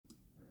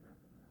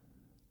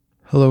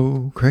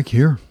Hello, Craig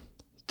here.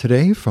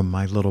 Today, from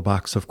my little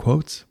box of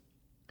quotes,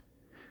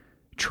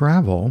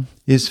 travel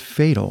is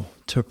fatal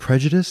to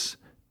prejudice,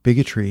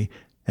 bigotry,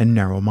 and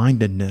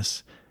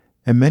narrow-mindedness,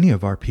 and many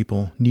of our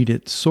people need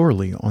it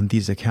sorely on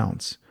these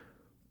accounts.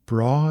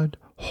 Broad,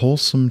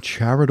 wholesome,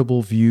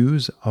 charitable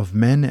views of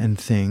men and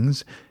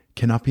things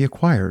cannot be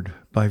acquired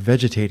by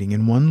vegetating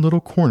in one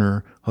little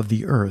corner of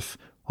the earth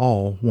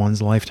all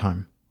one's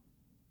lifetime.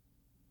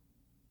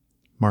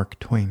 Mark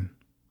Twain.